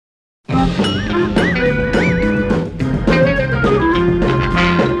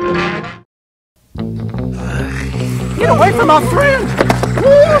Get away from my friend!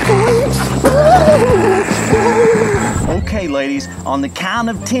 Okay, ladies, on the count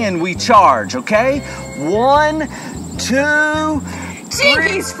of 10, we charge, okay? 1, 2, 3.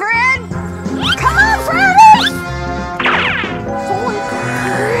 Jinkies, Fred! Come on, Freddy!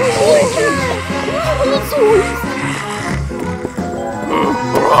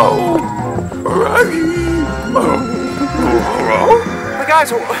 Hey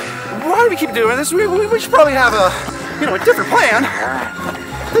guys, why do we keep doing this? We should probably have a different plan.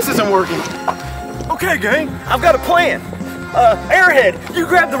 This isn't working. Okay, gang, I've got a plan. Airhead, you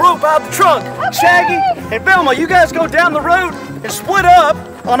grab the rope out of the trunk. Okay. Shaggy and Velma, you guys go down the road and split up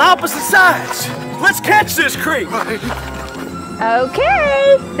on opposite sides. Let's catch this creep.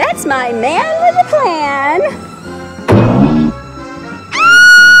 Okay, that's my man with a plan.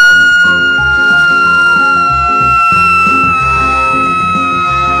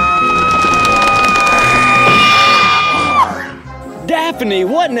 Daphne,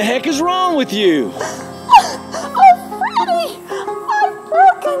 what in the heck is wrong with you? Oh, Freddy, I'm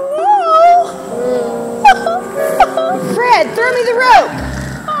broken now. Fred, throw me the rope.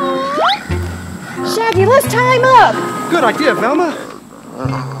 Shaggy, let's tie him up. Good idea, Velma.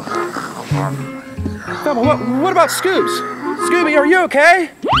 Velma, what about Scoops? Scooby, are you okay?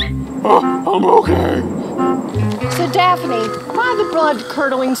 I'm okay. So Daphne, why the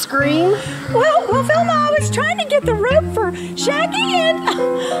blood-curdling scream? Well, Velma, I was trying to get the rope for Shaggy and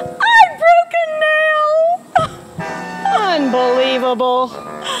I'm broken now. Unbelievable.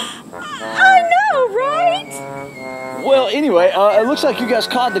 I know, right? Well, anyway, it looks like you guys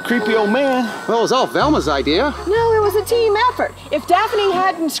caught the creepy old man. Well, it was all Velma's idea. No, it was a team effort. If Daphne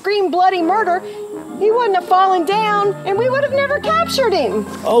hadn't screamed bloody murder, he wouldn't have fallen down, and we would have never captured him.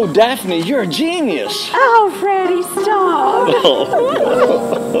 Oh, Daphne, you're a genius. Oh, Freddy, stop.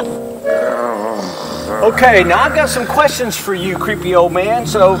 Okay, now I've got some questions for you, creepy old man.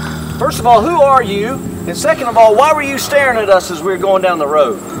 So, first of all, who are you? And second of all, why were you staring at us as we were going down the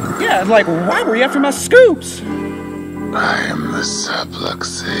road? Yeah, like, why were you after my Scoops? I am the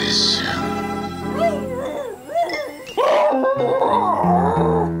subluxation.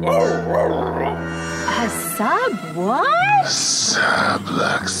 A sub what?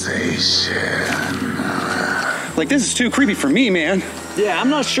 Subluxation. Like, this is too creepy for me, man. Yeah, I'm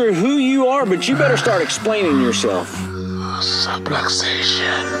not sure who you are, but you better start explaining yourself.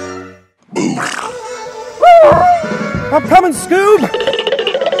 Subluxation. I'm coming, Scoob!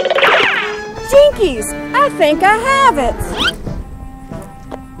 Jinkies, I think I have it.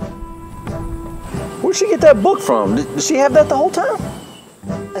 Where'd she get that book from? Did she have that the whole time?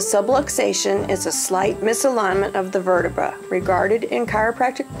 A subluxation is a slight misalignment of the vertebra, regarded in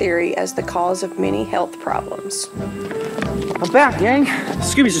chiropractic theory as the cause of many health problems. I'm back, gang.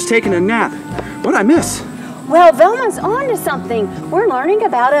 Scooby's just taking a nap. What'd I miss? Well, Velma's on to something. We're learning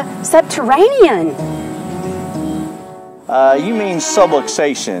about a subterranean. You mean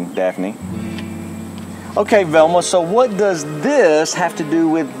subluxation, Daphne. Okay, Velma, so what does this have to do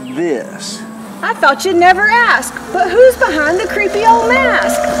with this? I thought you'd never ask, but who's behind the creepy old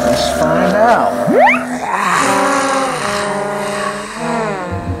mask? Let's find out.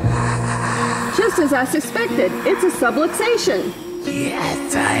 Just as I suspected, it's a subluxation.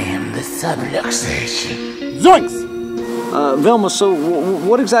 Yes, I am the subluxation. Zoinks! Velma, so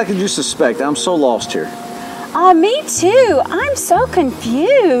what exactly do you suspect? I'm so lost here. Oh, me too. I'm so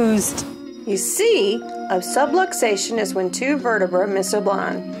confused. You see, a subluxation is when two vertebrae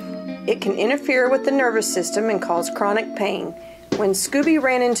misalign. It can interfere with the nervous system and cause chronic pain. When Scooby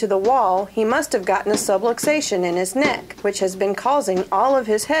ran into the wall, he must have gotten a subluxation in his neck, which has been causing all of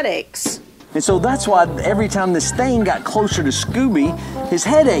his headaches. And so that's why every time this thing got closer to Scooby, his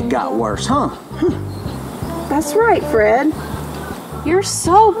headache got worse, huh? That's right, Fred. You're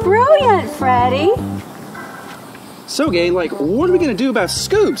so brilliant, Freddy. So, gang, like, what are we gonna do about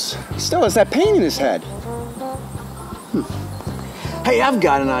Scoops? He still has that pain in his head. Hey, I've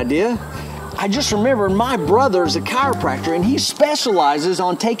got an idea. I just remembered my brother's a chiropractor and he specializes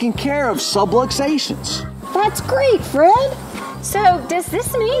on taking care of subluxations. That's great, Fred. So, does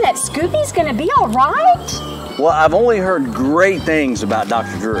this mean that Scooby's gonna be all right? Well, I've only heard great things about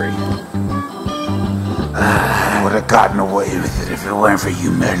Dr. Drury. I would have gotten away with it if it weren't for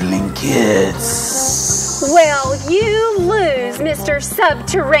you meddling kids. Well, you lose, Mr.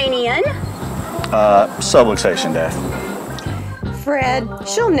 Subterranean. Subluxation, Daphne. Fred,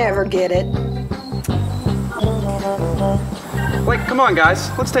 she'll never get it. Like, come on,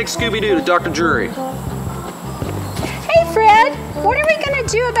 guys. Let's take Scooby-Doo to Dr. Drury. Hey, Fred, what are we gonna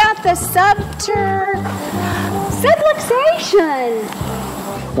wanted you about the subluxation.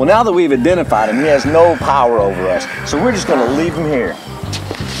 Well, now that we've identified him, he has no power over us. So we're just gonna leave him here.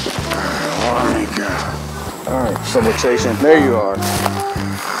 All right, subluxation, there you are.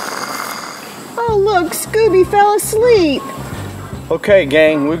 Oh, look, Scooby fell asleep. Okay,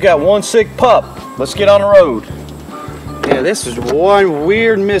 gang, we've got one sick pup. Let's get on the road. Yeah, this is one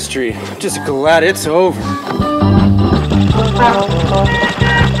weird mystery. I'm just glad it's over.